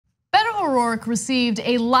O'Rourke received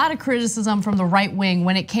a lot of criticism from the right wing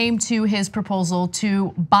when it came to his proposal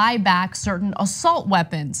to buy back certain assault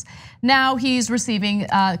weapons. Now he's receiving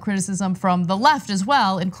criticism from the left as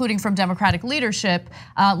well, including from Democratic leadership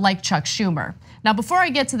like Chuck Schumer. Now, before I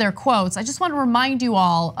get to their quotes, I just want to remind you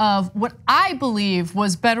all of what I believe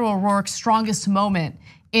was Beto O'Rourke's strongest moment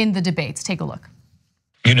in the debates. Take a look.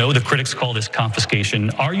 You know, the critics call this confiscation.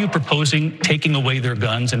 Are you proposing taking away their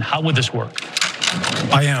guns, and how would this work?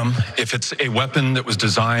 I am. If it's a weapon that was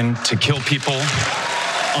designed to kill people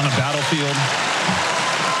on a battlefield,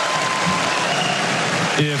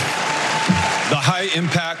 if the high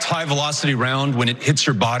impact, high velocity round, when it hits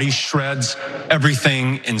your body, shreds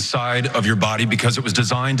everything inside of your body because it was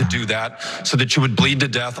designed to do that so that you would bleed to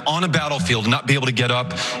death on a battlefield and not be able to get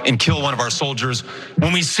up and kill one of our soldiers.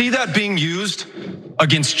 When we see that being used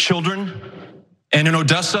against children, and in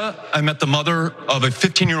Odessa, I met the mother of a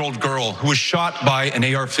 15-year-old girl who was shot by an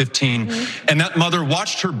AR-15. And that mother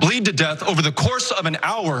watched her bleed to death over the course of an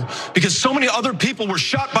hour because so many other people were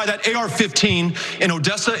shot by that AR-15 in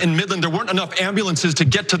Odessa and Midland. There weren't enough ambulances to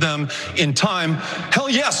get to them in time. Hell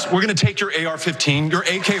yes, we're gonna take your AR-15, your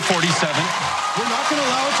AK-47. We're not gonna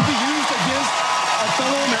allow it to be used against our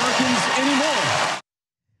fellow Americans anymore.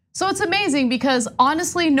 So it's amazing because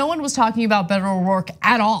honestly, no one was talking about Beto O'Rourke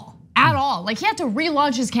at all. At all. Like, he had to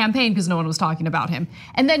relaunch his campaign because no one was talking about him.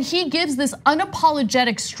 And then he gives this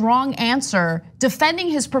unapologetic, strong answer defending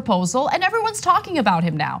his proposal, and everyone's talking about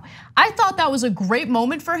him now. I thought that was a great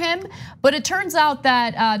moment for him, but it turns out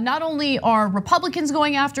that not only are Republicans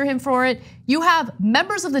going after him for it, you have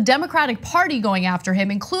members of the Democratic Party going after him,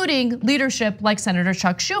 including leadership like Senator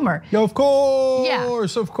Chuck Schumer. Of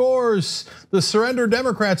course, of course. The surrender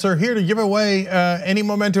Democrats are here to give away any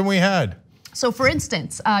momentum we had. So for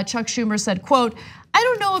instance, Chuck Schumer said, quote, "I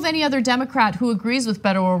don't know of any other Democrat who agrees with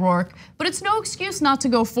Beto O'Rourke, but it's no excuse not to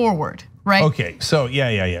go forward," right? Okay, so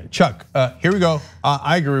yeah. Chuck, here we go.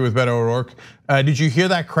 I agree with Beto O'Rourke. Did you hear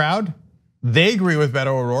that crowd? They agree with Beto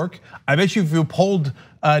O'Rourke. I bet you if you polled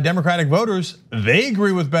Democratic voters, they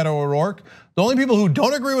agree with Beto O'Rourke. The only people who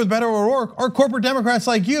don't agree with Beto O'Rourke are corporate Democrats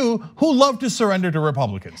like you who love to surrender to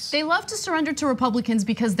Republicans. They love to surrender to Republicans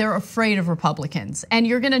because they're afraid of Republicans. And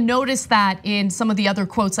you're gonna notice that in some of the other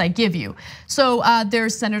quotes I give you. So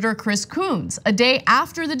there's Senator Chris Coons. A day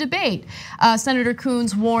after the debate, Senator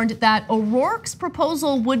Coons warned that O'Rourke's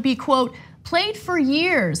proposal would be, quote, played for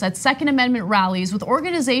years at Second Amendment rallies with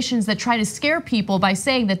organizations that try to scare people by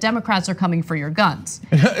saying that Democrats are coming for your guns.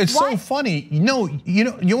 It's so funny. You want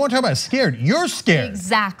to talk about scared? You're scared.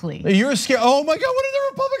 Exactly. You're scared. Oh my God, what are the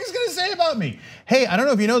Republicans gonna say about me? Hey, I don't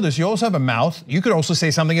know if you know this, you also have a mouth. You could also say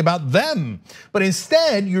something about them. But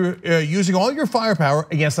instead, you're using all your firepower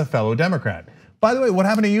against a fellow Democrat. By the way, what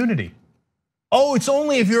happened to unity? Oh, it's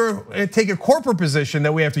only if you take a corporate position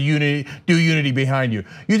that we have to do unity behind you.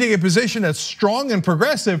 You take a position that's strong and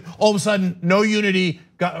progressive, all of a sudden, no unity,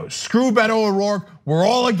 screw Beto O'Rourke, we're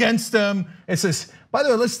all against them. It's this, by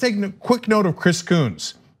the way, let's take a quick note of Chris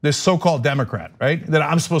Coons, this so-called Democrat, right? That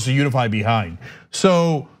I'm supposed to unify behind.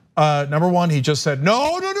 So, number one, he just said,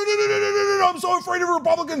 no, I'm so afraid of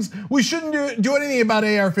Republicans. We shouldn't do anything about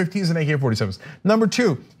AR-15s and AK-47s. Number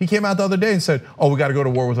two, he came out the other day and said, oh, we got to go to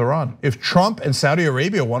war with Iran. If Trump and Saudi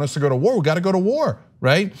Arabia want us to go to war, we got to go to war,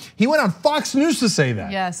 right? He went on Fox News to say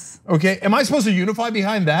that. Yes. Okay, am I supposed to unify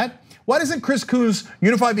behind that? Why doesn't Chris Coons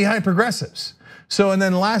unify behind progressives? So, and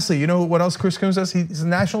then lastly, you know what else Chris Coons does? He's the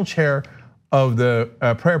national chair of the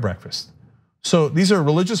prayer breakfast. So these are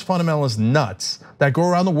religious fundamentalist nuts that go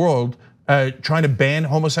around the world trying to ban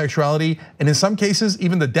homosexuality, and in some cases,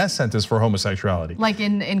 even the death sentence for homosexuality. Like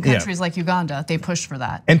in countries like Uganda, they pushed for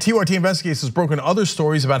that. And TYT Investigates has broken other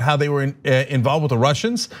stories about how they were involved with the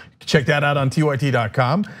Russians. Check that out on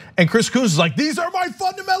TYT.com. And Chris Coons is like, these are my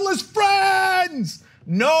fundamentalist friends.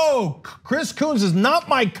 No, Chris Coons is not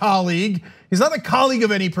my colleague. He's not a colleague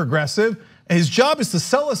of any progressive. His job is to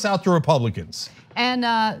sell us out to Republicans. And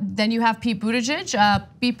then you have Pete Buttigieg.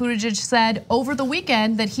 Pete Buttigieg said over the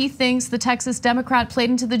weekend that he thinks the Texas Democrat played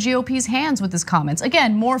into the GOP's hands with his comments.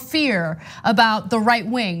 Again, more fear about the right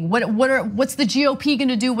wing. What's the GOP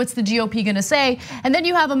gonna do? What's the GOP gonna say? And then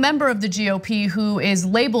you have a member of the GOP who is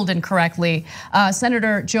labeled incorrectly,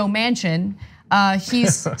 Senator Joe Manchin.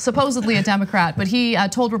 He's supposedly a Democrat, but he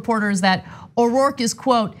told reporters that O'Rourke is,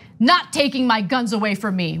 quote, not taking my guns away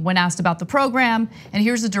from me when asked about the program. And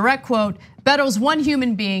here's a direct quote, Beto's one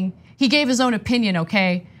human being, he gave his own opinion,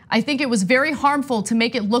 okay? I think it was very harmful to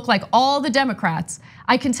make it look like all the Democrats.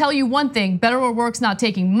 I can tell you one thing, Beto O'Rourke's not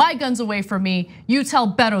taking my guns away from me. You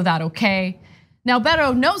tell Beto that, okay? Now,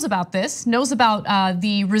 Beto knows about this, knows about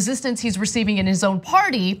the resistance he's receiving in his own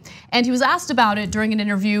party, and he was asked about it during an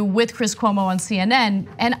interview with Chris Cuomo on CNN,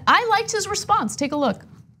 and I liked his response. Take a look.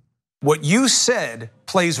 What you said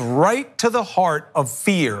plays right to the heart of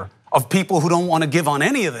fear of people who don't want to give on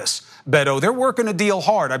any of this. Beto, they're working a deal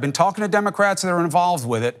hard. I've been talking to Democrats that are involved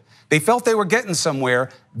with it. They felt they were getting somewhere.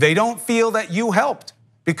 They don't feel that you helped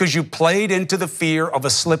because you played into the fear of a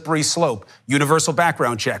slippery slope. Universal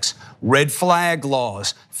background checks, red flag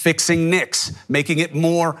laws, fixing NICS, making it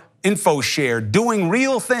more info shared, doing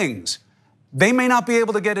real things. They may not be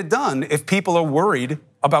able to get it done if people are worried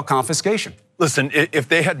about confiscation. Listen, if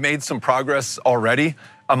they had made some progress already,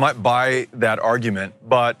 I might buy that argument.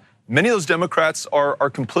 But many of those Democrats are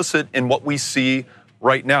complicit in what we see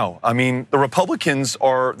right now. I mean, the Republicans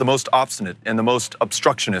are the most obstinate and the most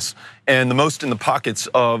obstructionist and the most in the pockets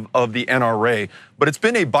of the NRA. But it's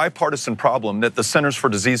been a bipartisan problem that the Centers for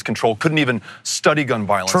Disease Control couldn't even study gun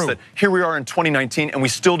violence. True. That here we are in 2019 and we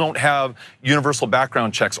still don't have universal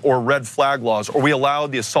background checks or red flag laws, or we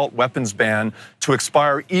allowed the assault weapons ban to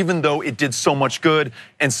expire even though it did so much good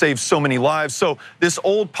and saved so many lives. So this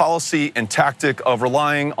old policy and tactic of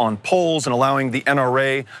relying on polls and allowing the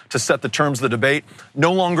NRA to set the terms of the debate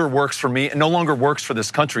no longer works for me and no longer works for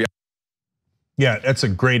this country. Yeah, that's a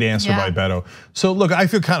great answer by Beto. So look, I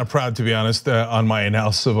feel kind of proud, to be honest, on my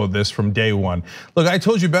analysis of this from day one. Look, I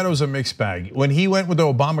told you Beto was a mixed bag. When he went with the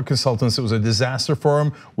Obama consultants, it was a disaster for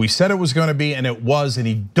him. We said it was going to be, and it was, and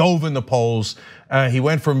he dove in the polls. He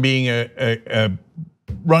went from being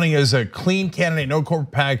running as a clean candidate, no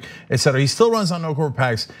corporate PAC, et cetera. He still runs on no corporate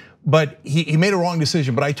PACs, but he made a wrong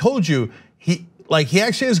decision. But I told you, he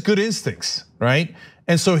actually has good instincts, right?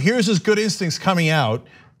 And so here's his good instincts coming out.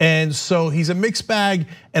 And so he's a mixed bag,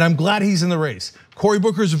 and I'm glad he's in the race. Cory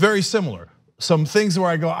Booker is very similar. Some things where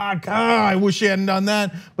I go, God, I wish he hadn't done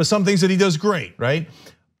that, but some things that he does great, right?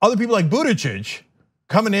 Other people like Buttigieg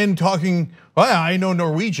coming in talking, well, I know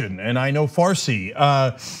Norwegian and I know Farsi,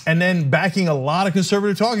 and then backing a lot of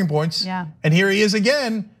conservative talking points. Yeah. And here he is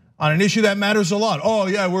again on an issue that matters a lot. Oh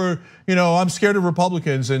yeah, I'm scared of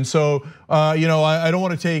Republicans, and so I don't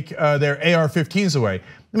want to take their AR-15s away.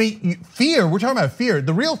 I mean, fear, we're talking about fear.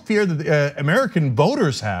 The real fear that the American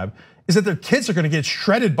voters have is that their kids are gonna get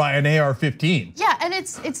shredded by an AR-15. Yeah, and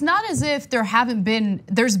it's not as if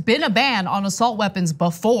there's been a ban on assault weapons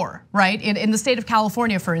before, right? In the state of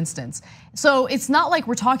California, for instance. So it's not like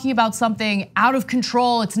we're talking about something out of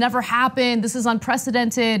control, it's never happened, this is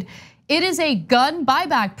unprecedented. It is a gun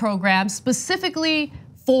buyback program specifically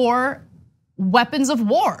for weapons of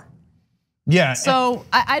war. Yeah. So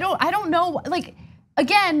I don't know, like,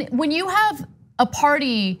 again, when you have a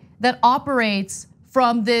party that operates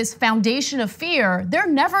from this foundation of fear, they're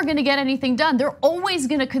never gonna get anything done. They're always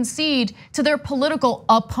gonna concede to their political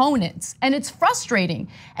opponents, and it's frustrating.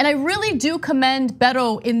 And I really do commend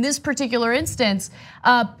Beto in this particular instance,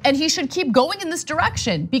 and he should keep going in this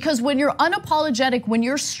direction, because when you're unapologetic, when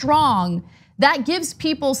you're strong, that gives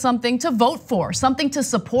people something to vote for, something to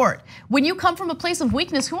support. When you come from a place of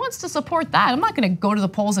weakness, who wants to support that? I'm not gonna go to the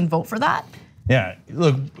polls and vote for that. Yeah,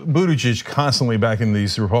 look, Buttigieg constantly backing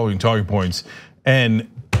these Republican talking points and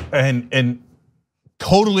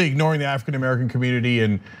totally ignoring the African American community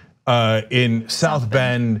and in South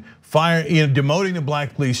Bend, demoting the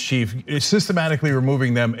black police chief, systematically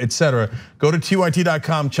removing them, et cetera. Go to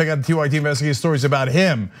TYT.com, check out the TYT investigative stories about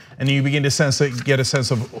him, and you begin to get a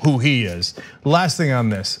sense of who he is. Last thing on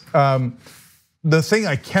this, the thing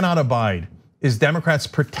I cannot abide is Democrats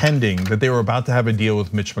pretending that they were about to have a deal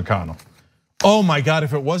with Mitch McConnell. Oh my God,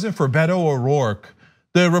 if it wasn't for Beto O'Rourke,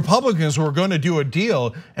 the Republicans were going to do a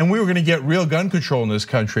deal and we were going to get real gun control in this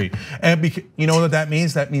country. And you know what that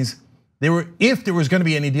means? That means if there was going to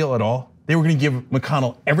be any deal at all, they were going to give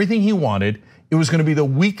McConnell everything he wanted. It was going to be the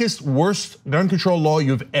weakest, worst gun control law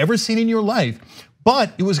you've ever seen in your life.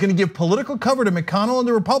 But it was going to give political cover to McConnell and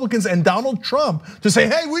the Republicans and Donald Trump to say,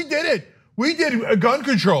 hey, we did it. We did a gun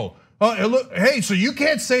control. Hey, so you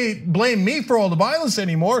can't blame me for all the violence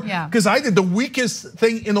anymore because I did the weakest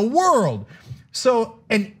thing in the world. So,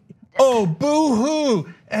 oh,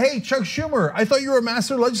 boo-hoo. Hey, Chuck Schumer, I thought you were a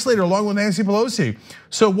master legislator along with Nancy Pelosi.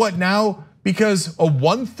 So what now, because of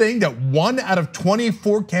one thing that 1 out of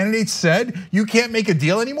 24 candidates said, you can't make a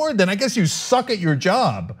deal anymore? Then I guess you suck at your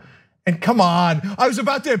job. And come on, I was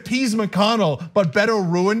about to appease McConnell, but Beto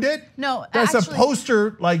ruined it? No, that's a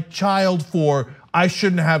poster like child for I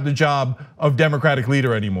shouldn't have the job of Democratic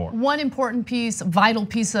leader anymore. One important piece, vital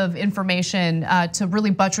piece of information to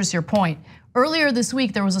really buttress your point. Earlier this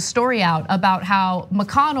week, there was a story out about how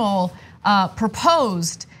McConnell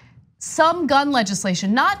proposed some gun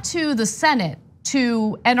legislation, not to the Senate,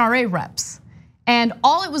 to NRA reps. And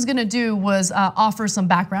all it was gonna do was offer some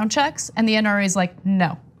background checks, and the NRA is like,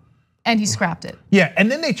 no. And he scrapped it. Yeah,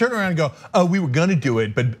 and then they turn around and go, oh, we were gonna do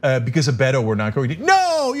it, but because of Beto, we're not going to.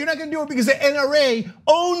 No, you're not gonna do it because the NRA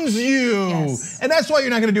owns you. Yes. And that's why you're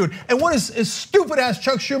not gonna do it. And what does stupid ass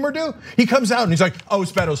Chuck Schumer do? He comes out and he's like, oh,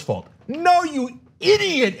 it's Beto's fault. No, you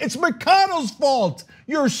idiot, it's McConnell's fault.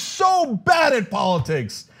 You're so bad at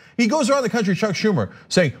politics. He goes around the country, Chuck Schumer,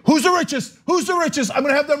 saying, who's the richest? Who's the richest? I'm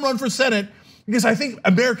gonna have them run for Senate because I think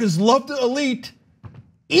America's loved elite.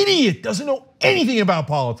 Idiot, doesn't know anything about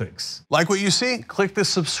politics. Like what you see? Click the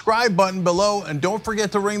subscribe button below and don't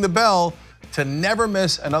forget to ring the bell to never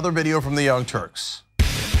miss another video from the Young Turks.